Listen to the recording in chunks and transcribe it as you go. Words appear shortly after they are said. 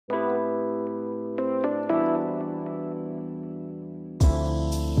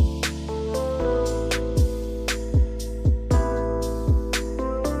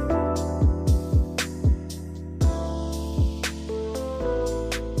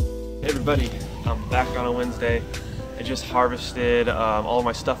everybody, I'm back on a Wednesday. I just harvested all of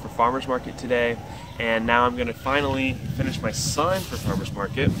my stuff for farmer's market today, and now I'm going to finally finish my sign for farmer's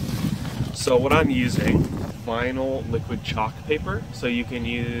market. So what I'm using, vinyl liquid chalk paper, so you can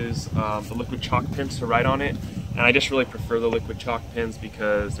use the liquid chalk pens to write on it, and I just really prefer the liquid chalk pens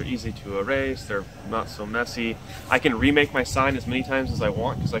because they're easy to erase, they're not so messy. I can remake my sign as many times as I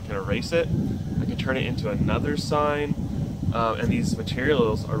want because I can erase it. I can turn it into another sign. And these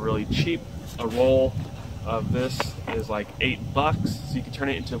materials are really cheap. A roll of this is like $8, so you can turn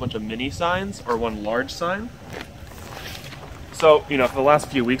it into a bunch of mini signs or one large sign. So, you know, for the last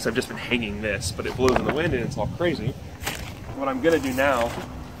few weeks I've just been hanging this, but it blows in the wind and it's all crazy. What I'm gonna do now,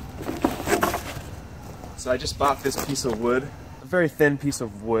 so I just bought this piece of wood, a very thin piece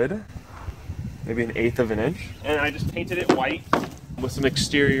of wood, maybe 1/8 of an inch, and I just painted it white with some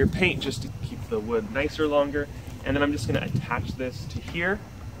exterior paint just to keep the wood nicer longer. And then I'm just going to attach this to here.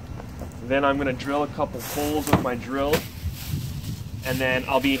 Then I'm going to drill a couple holes with my drill, and then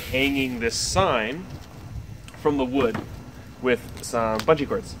I'll be hanging this sign from the wood with some bungee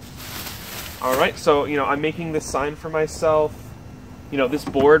cords. Alright, so you know, I'm making this sign for myself. You know, this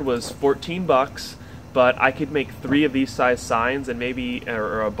board was $14, but I could make 3 of these size signs and maybe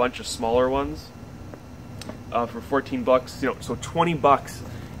or a bunch of smaller ones for $14. You know, so $20,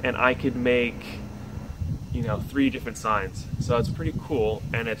 and I could make, you know, 3 different signs. So it's pretty cool,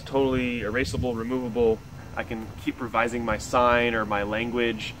 and it's totally erasable, removable. I can keep revising my sign or my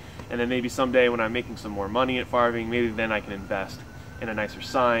language, and then maybe someday when I'm making some more money at farming, maybe then I can invest in a nicer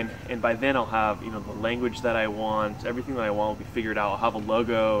sign, and by then I'll have, you know, the language that I want, everything that I want will be figured out. I'll have a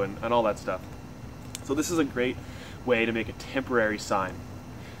logo and all that stuff. So this is a great way to make a temporary sign.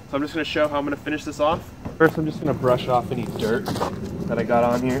 So I'm just going to show how I'm going to finish this off. First I'm just going to brush off any dirt that I got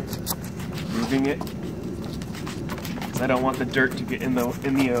on here, moving it. I don't want the dirt to get in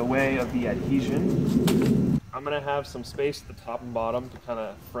the way of the adhesion. I'm going to have some space at the top and bottom to kind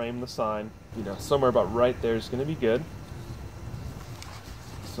of frame the sign. You know, somewhere about right there is going to be good.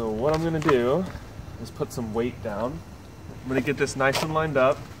 So what I'm going to do is put some weight down. I'm going to get this nice and lined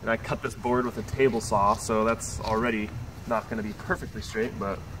up, and I cut this board with a table saw, so that's already not going to be perfectly straight,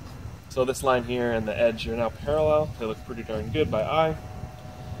 but so this line here and the edge are now parallel. They look pretty darn good by eye.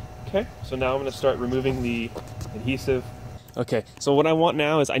 Okay, so now I'm going to start removing the adhesive. Okay, so what I want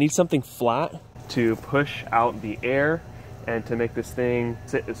now is I need something flat to push out the air and to make this thing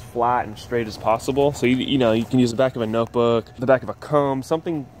sit as flat and straight as possible. So you know, you can use the back of a notebook, the back of a comb,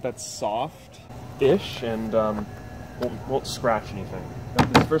 something that's soft-ish and won't scratch anything.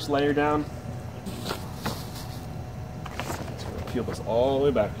 Got this first layer down. Just gonna peel this all the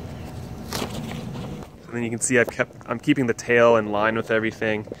way back. And then you can see I'm keeping the tail in line with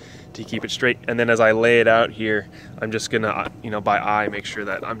everything to keep it straight. And then as I lay it out here, I'm just gonna, you know, by eye make sure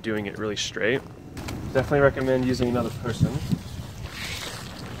that I'm doing it really straight. Definitely recommend using another person.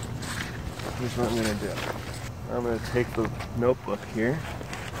 Here's what I'm gonna do. I'm gonna take the notebook here.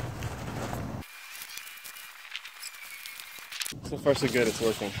 So far so good, it's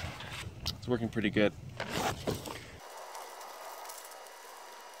working. It's working pretty good.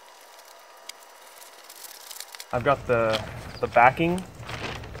 I've got the backing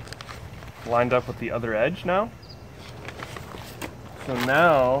lined up with the other edge now. So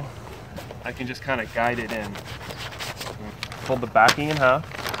now I can just kind of guide it in. Fold the backing in half.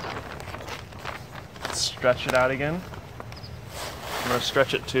 Stretch it out again. I'm going to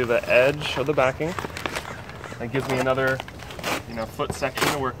stretch it to the edge of the backing. That gives me another, you know, foot section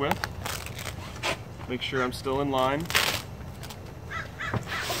to work with. Make sure I'm still in line.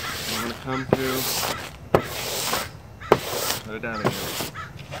 I'm going to come through. Put it down again.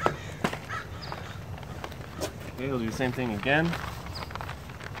 Okay, we'll do the same thing again.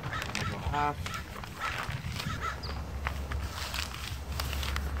 We'll go half.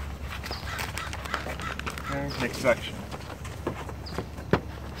 Okay, next section.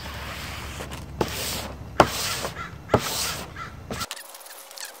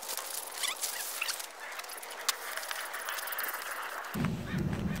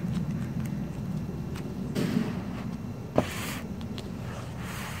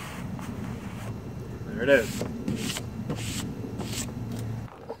 There it is.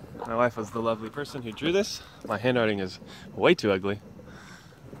 My wife was the lovely person who drew this. My handwriting is way too ugly.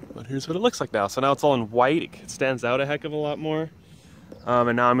 But here's what it looks like now. So now it's all in white. It stands out a heck of a lot more.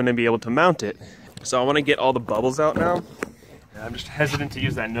 And now I'm going to be able to mount it. So I want to get all the bubbles out now. And I'm just hesitant to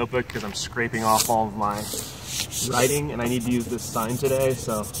use that notebook because I'm scraping off all of my writing, and I need to use this sign today,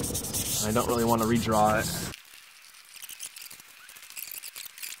 so I don't really want to redraw it.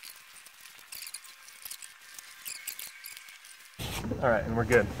 All right, and we're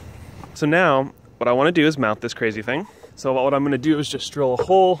good. So now what I want to do is mount this crazy thing. So what I'm going to do is just drill a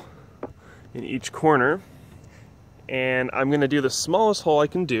hole in each corner, and I'm going to do the smallest hole I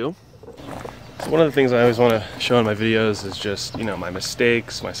can do. So one of the things I always want to show in my videos is just, you know, my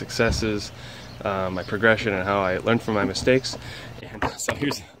mistakes, my successes, my progression, and how I learn from my mistakes. And so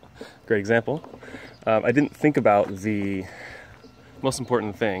here's a great example. I didn't think about the most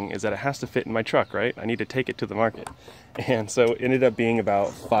important thing is that it has to fit in my truck, right? I need to take it to the market. And so it ended up being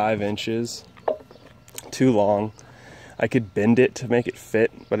about 5 inches too long. I could bend it to make it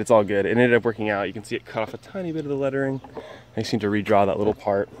fit, but it's all good. It ended up working out. You can see it cut off a tiny bit of the lettering. I just need to redraw that little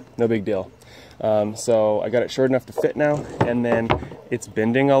part. No big deal. So I got it short enough to fit now, and then it's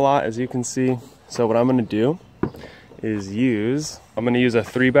bending a lot, as you can see. So what I'm gonna do is I'm gonna use a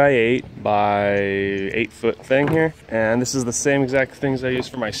 3x8 by 8 foot thing here. And this is the same exact things I use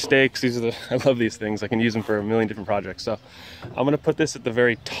for my stakes. I love these things. I can use them for a million different projects. So I'm gonna put this at the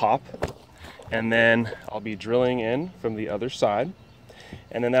very top, and then I'll be drilling in from the other side.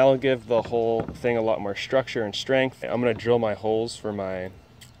 And then that'll give the whole thing a lot more structure and strength. I'm gonna drill my holes for my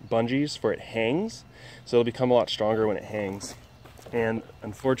bungees for it hangs. So it'll become a lot stronger when it hangs. And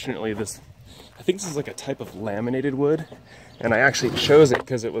unfortunately I think this is like a type of laminated wood. And I actually chose it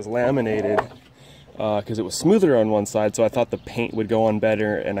because it was laminated, because it was smoother on one side. So I thought the paint would go on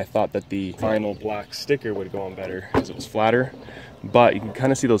better, and I thought that the final black sticker would go on better because it was flatter. But you can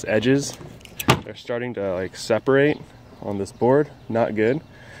kind of see those edges. They're starting to like separate on this board. Not good.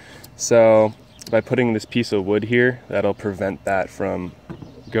 So by putting this piece of wood here, that'll prevent that from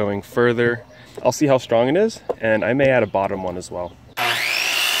going further. I'll see how strong it is, and I may add a bottom one as well.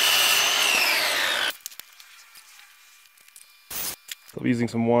 I'll be using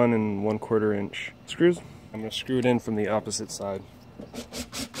some 1 1/4 inch screws. I'm going to screw it in from the opposite side.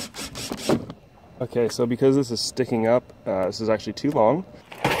 Okay, so because this is sticking up, this is actually too long.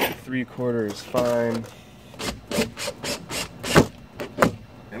 3/4 is fine.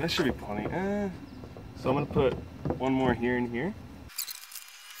 And this should be plenty. So I'm going to put one more here and here.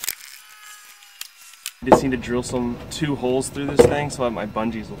 I just need to drill 2 holes through this thing so that my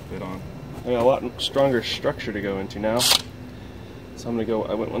bungees will fit on. I got a lot stronger structure to go into now. So I'm gonna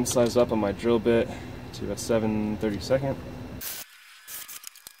I went 1 size up on my drill bit to a 7/32.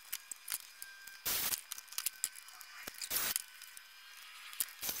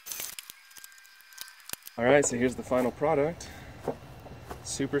 All right, so here's the final product.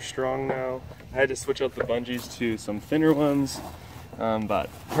 Super strong now. I had to switch out the bungees to some thinner ones, but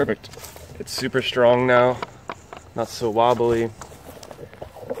perfect. It's super strong now, not so wobbly.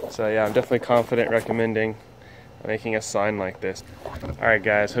 So yeah, I'm definitely confident recommending making a sign like this. All right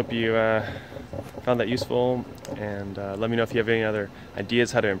guys, hope you found that useful, and let me know if you have any other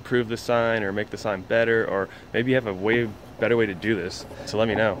ideas how to improve the sign or make the sign better, or maybe you have a way better way to do this, so let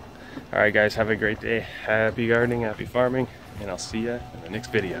me know. All right guys, have a great day. Happy gardening, happy farming, and I'll see you in the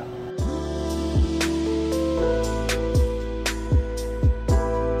next video.